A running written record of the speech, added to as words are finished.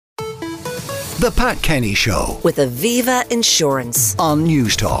The Pat Kenny Show with Aviva Insurance on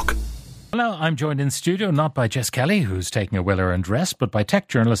News Talk. Hello, I'm joined in studio not by Jess Kelly, who's taking a well-earned rest, but by tech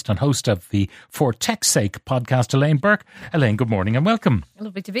journalist and host of the For Tech's Sake podcast, Elaine Burke. Elaine, good morning and welcome.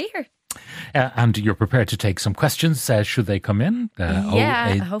 Lovely to be here. And you're prepared to take some questions, should they come in?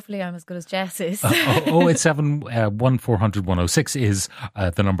 Hopefully I'm as good as Jess is. 087 1400 106 is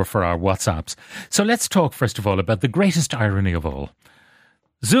the number for our WhatsApps. So let's talk first of all about the greatest irony of all.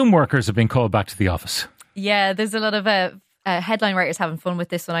 Zoom workers have been called back to the office. Yeah, there's a lot of headline writers having fun with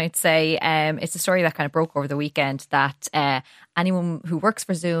this one, I'd say. It's a story that kind of broke over the weekend that anyone who works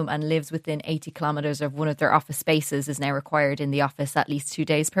for Zoom and lives within 80 kilometres of one of their office spaces is now required in the office at least 2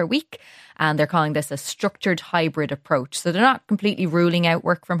 days per week. And they're calling this a structured hybrid approach. So they're not completely ruling out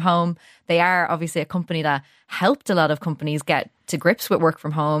work from home. They are obviously a company that helped a lot of companies get to grips with work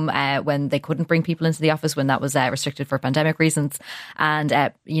from home when they couldn't bring people into the office, when that was restricted for pandemic reasons. And,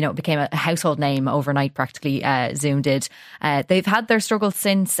 it became a household name overnight, practically, Zoom did. They've had their struggles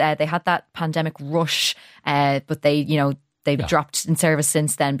since. They had that pandemic rush, but they've dropped in service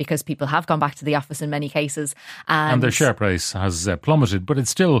since then because people have gone back to the office in many cases. And their share price has plummeted, but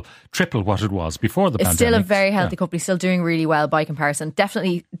it's still triple what it was before the pandemic. It's still a very healthy company, still doing really well by comparison.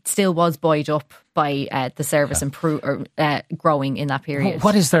 Definitely still was buoyed up by the service growing in that period.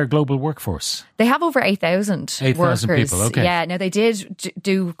 What is their global workforce? They have over 8,000 workers. People, okay. Yeah, now they did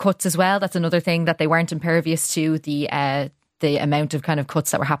do cuts as well. That's another thing, that they weren't impervious to the amount of kind of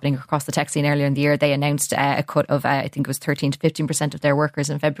cuts that were happening across the tech scene earlier in the year. They announced a cut of, I think it was 13 to 15% of their workers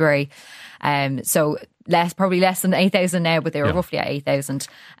in February. So probably less than 8,000 now, but they were roughly at 8,000.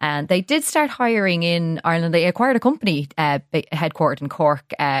 And they did start hiring in Ireland. They acquired a company headquartered in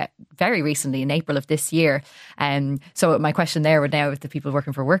Cork very recently, in April of this year. So my question there would now, if the people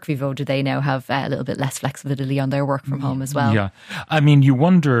working for WorkVivo, do they now have a little bit less flexibility on their work from home as well? Yeah. I mean, you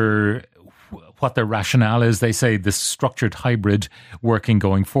wonder what their rationale is. They say this structured hybrid working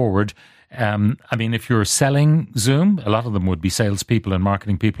going forward. If you're selling Zoom, a lot of them would be salespeople and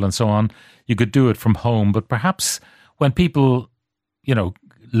marketing people and so on. You could do it from home, but perhaps when people,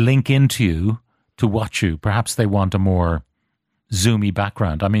 link into you to watch you, perhaps they want a more Zoomy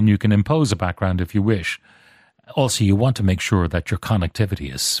background. I mean, you can impose a background if you wish. Also, you want to make sure that your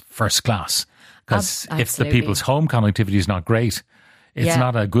connectivity is first class, because if the people's home connectivity is not great, it's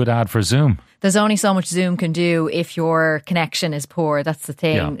not a good ad for Zoom. There's only so much Zoom can do if your connection is poor. That's the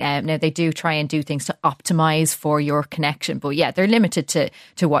thing. Now, they do try and do things to optimise for your connection. But they're limited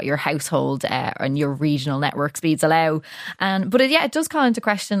to what your household and your regional network speeds allow. But it does call into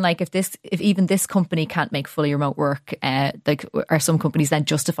question, like, if even this company can't make fully remote work, are some companies then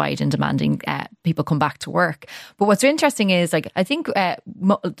justified in demanding people come back to work? But what's interesting is, I think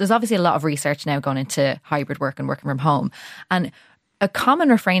there's obviously a lot of research now gone into hybrid work and working from home. And a common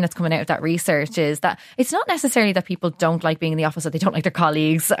refrain that's coming out of that research is that it's not necessarily that people don't like being in the office, or they don't like their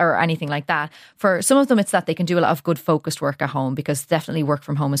colleagues or anything like that. For some of them, it's that they can do a lot of good focused work at home, because definitely work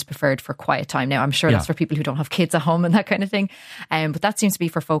from home is preferred for quiet time. Now, I'm sure that's for people who don't have kids at home and that kind of thing. But that seems to be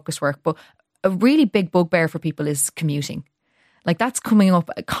for focused work. But a really big bugbear for people is commuting. Like, that's coming up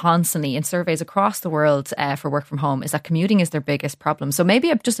constantly in surveys across the world for work from home, is that commuting is their biggest problem. So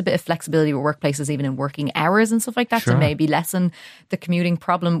maybe just a bit of flexibility with workplaces, even in working hours and stuff like that, to maybe lessen the commuting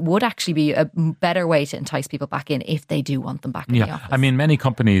problem, would actually be a better way to entice people back in if they do want them back in the office. I mean, many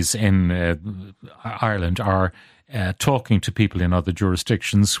companies in Ireland are talking to people in other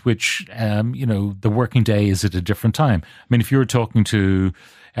jurisdictions, which, the working day is at a different time. I mean, if you're talking to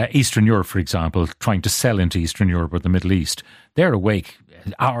Eastern Europe, for example, trying to sell into Eastern Europe or the Middle East, they're awake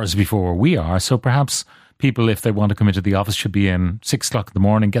hours before we are. So perhaps people, if they want to come into the office, should be in 6 o'clock in the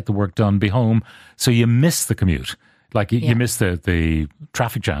morning, get the work done, be home. So you miss the commute. Like, you miss the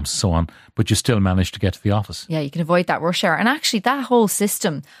traffic jams and so on, but you still manage to get to the office. Yeah, you can avoid that rush hour. And actually, that whole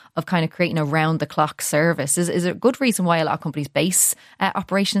system of kind of creating a round-the-clock service is a good reason why a lot of companies base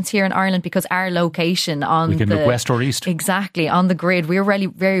operations here in Ireland, because our location on we can look west or east. Exactly, on the grid. We're really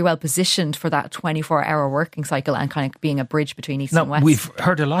very well positioned for that 24-hour working cycle and kind of being a bridge between east and west. We've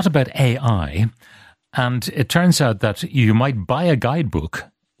heard a lot about AI, and it turns out that you might buy a guidebook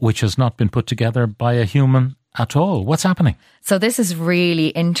which has not been put together by a human at all. What's happening? So this is really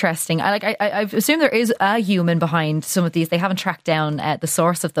interesting. I assume there is a human behind some of these. They haven't tracked down the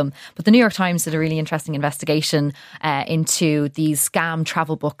source of them, but the New York Times did a really interesting investigation into these scam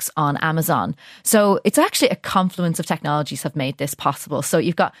travel books on Amazon. So it's actually a confluence of technologies have made this possible. So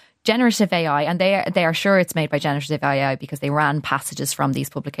you've got generative AI, and they are sure it's made by generative AI because they ran passages from these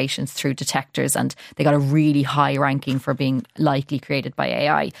publications through detectors, and they got a really high ranking for being likely created by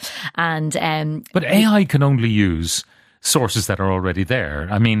AI. And but AI can only use sources that are already there.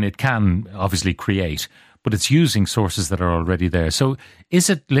 I mean, it can obviously create, but it's using sources that are already there. So is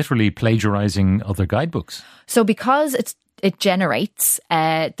it literally plagiarizing other guidebooks? So because it generates,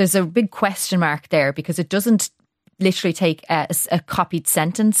 there's a big question mark there, because it doesn't literally take a copied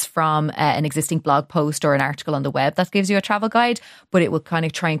sentence from an existing blog post or an article on the web that gives you a travel guide, but it will kind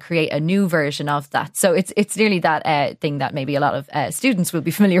of try and create a new version of that. So it's nearly that thing that maybe a lot of students will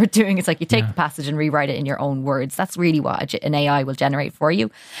be familiar with doing. It's like you take the passage and rewrite it in your own words. That's really what an AI will generate for you.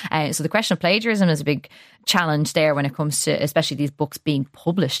 So the question of plagiarism is a big challenge there when it comes to especially these books being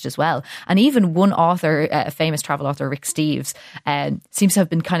published as well. And even one author, a famous travel author, Rick Steves, seems to have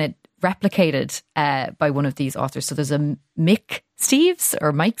been kind of replicated by one of these authors. So there's a Mike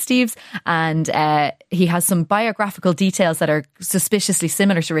Steves, and he has some biographical details that are suspiciously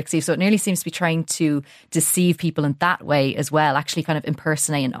similar to Rick Steves. So it nearly seems to be trying to deceive people in that way as well, actually kind of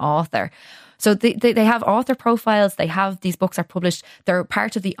impersonate an author. So they have author profiles. They have, these books are published. They're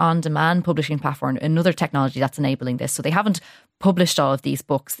part of the on-demand publishing platform, another technology that's enabling this. So they haven't published all of these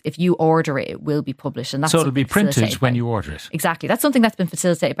books. If you order it, it will be published. And that's so it'll be printed when you order it. Exactly. That's something that's been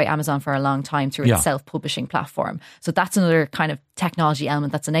facilitated by Amazon for a long time through its self-publishing platform. So that's another kind of technology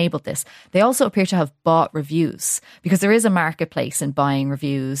element that's enabled this. They also appear to have bought reviews, because there is a marketplace in buying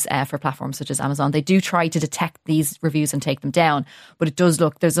reviews for platforms such as Amazon. They do try to detect these reviews and take them down, but it does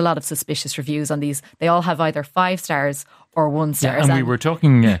look, there's a lot of suspicious reviews on these. They all have either 5 stars or 1 star. Yeah, and we were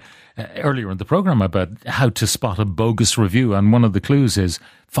talking earlier in the programme about how to spot a bogus review, and one of the clues is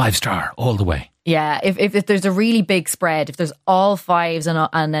 5-star all the way. Yeah, if there's a really big spread, if there's all 5s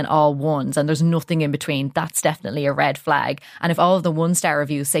and then all 1s and there's nothing in between, that's definitely a red flag. And if all of the 1-star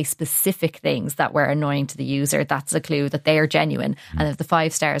reviews say specific things that were annoying to the user, that's a clue that they are genuine. And if the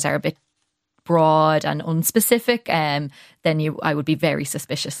 5 stars are a bit broad and unspecific, then I would be very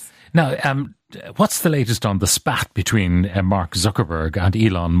suspicious. Now, what's the latest on the spat between Mark Zuckerberg and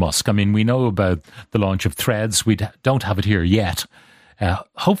Elon Musk? I mean, we know about the launch of Threads. We don't have it here yet.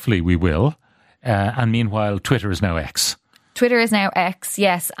 Hopefully we will. And meanwhile, Twitter is now X. Twitter is now X,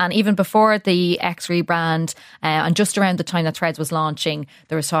 yes. And even before the X rebrand, and just around the time that Threads was launching,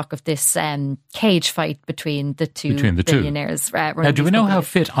 there was talk of this cage fight between the two billionaires. Now, do we know how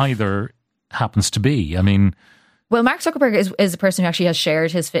fit either happens to be? I mean, well, Mark Zuckerberg is a person who actually has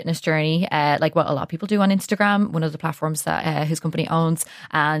shared his fitness journey, like what a lot of people do on Instagram, one of the platforms that his company owns.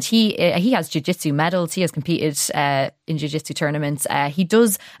 And he has jiu-jitsu medals. He has competed in jiu-jitsu tournaments. He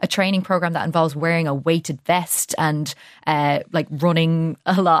does a training program that involves wearing a weighted vest and like running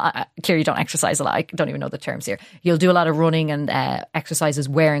a lot. Clearly, don't exercise a lot. I don't even know the terms here. He'll do a lot of running and exercises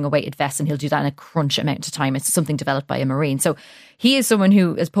wearing a weighted vest, and he'll do that in a crunch amount of time. It's something developed by a Marine. So he is someone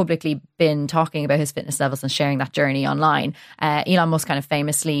who has publicly been talking about his fitness levels and sharing that journey online. Elon Musk kind of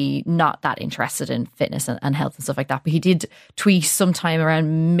famously not that interested in fitness and health and stuff like that. But he did tweet sometime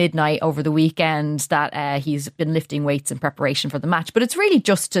around midnight over the weekend that he's been lifting weights in preparation for the match. But it's really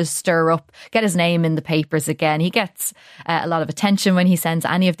just to stir up, get his name in the papers again. He gets a lot of attention when he sends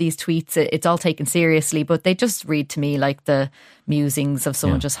any of these tweets. It's all taken seriously, but they just read to me like the musings of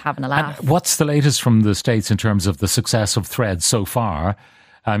someone just having a laugh. And what's the latest from the States in terms of the success of Threads so far?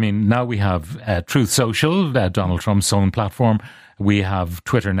 I mean, now we have Truth Social, Donald Trump's own platform. We have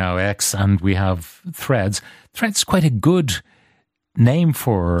Twitter, now X, and we have Threads. Threads is quite a good name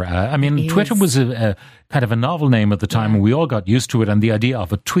for, Twitter was a kind of a novel name at the time, and we all got used to it, and the idea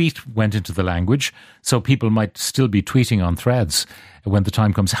of a tweet went into the language, so people might still be tweeting on Threads when the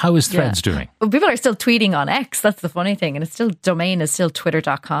time comes. How is Threads doing? Well, people are still tweeting on X. That's the funny thing. And it's still, domain is still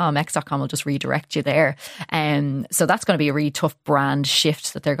twitter.com. X.com will just redirect you there. So that's going to be a really tough brand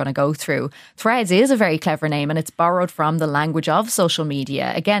shift that they're going to go through. Threads is a very clever name, and it's borrowed from the language of social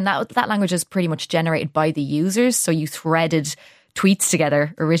media. Again, that language is pretty much generated by the users. So you threaded tweets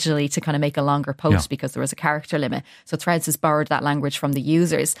together originally to kind of make a longer post because there was a character limit. So Threads has borrowed that language from the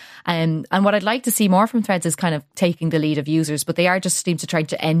users. And what I'd like to see more from Threads is kind of taking the lead of users, but they are just seem to try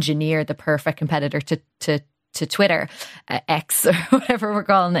to engineer the perfect competitor to Twitter, X, or whatever we're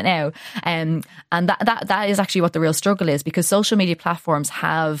calling it now. And that is actually what the real struggle is, because social media platforms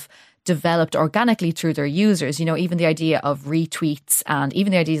have developed organically through their users. You know, even the idea of retweets and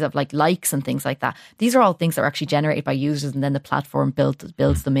even the ideas of like likes and things like that. These are all things that are actually generated by users, and then the platform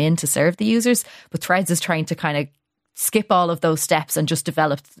builds them in to serve the users. But Threads is trying to kind of skip all of those steps and just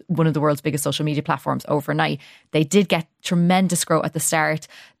develop one of the world's biggest social media platforms overnight. They did get tremendous growth at the start.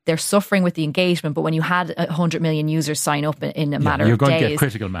 They're suffering with the engagement, but when you had 100 million users sign up in a matter of days, you're going to get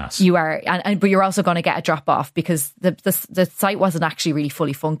critical mass. You are, but you're also going to get a drop off because the site wasn't actually really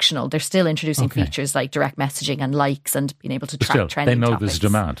fully functional. They're still introducing features like direct messaging and likes and being able to track trending They know topics. there's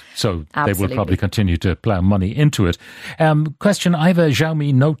demand, so Absolutely. they will probably continue to plough money into it. Question, I have a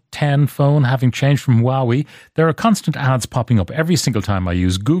Xiaomi Note 10 phone, having changed from Huawei. There are constant ads popping up every single time I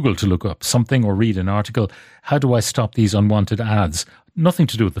use Google to look up something or read an article. How do I stop these unwanted ads? Nothing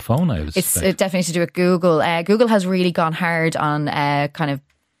to do with the phone, I would It's definitely to do with Google. Google has really gone hard on kind of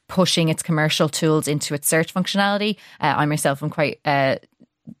pushing its commercial tools into its search functionality. I myself am quite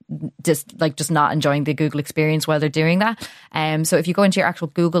just not enjoying the Google experience while they're doing that. So if you go into your actual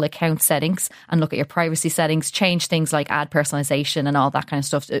Google account settings and look at your privacy settings, change things like ad personalization and all that kind of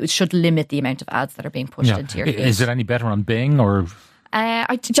stuff, it should limit the amount of ads that are being pushed into your feed. Is it any better on Bing or...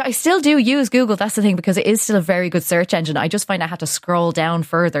 I still do use Google, that's the thing, because it is still a very good search engine. I just find I had to scroll down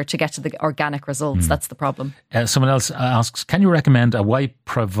further to get to the organic results. That's the problem. Someone else asks, can you recommend a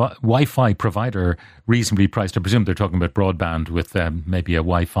Wi-Fi provider reasonably priced? I presume they're talking about broadband with maybe a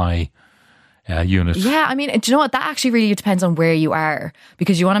Wi-Fi unit. Yeah, I mean, do you know what? That actually really depends on where you are,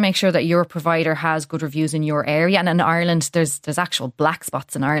 because you want to make sure that your provider has good reviews in your area. And in Ireland, there's actual black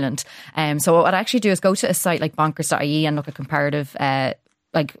spots in Ireland. So what I actually do is go to a site like bonkers.ie and look at comparative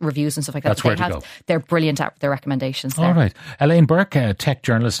like reviews and stuff like that. That's where to go. They're brilliant at their recommendations there. All right. Elaine Burke, tech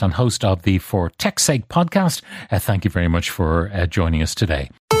journalist and host of the For Tech's Sake podcast. Thank you very much for joining us today.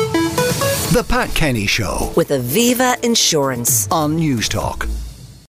 The Pat Kenny Show with Aviva Insurance on News Talk.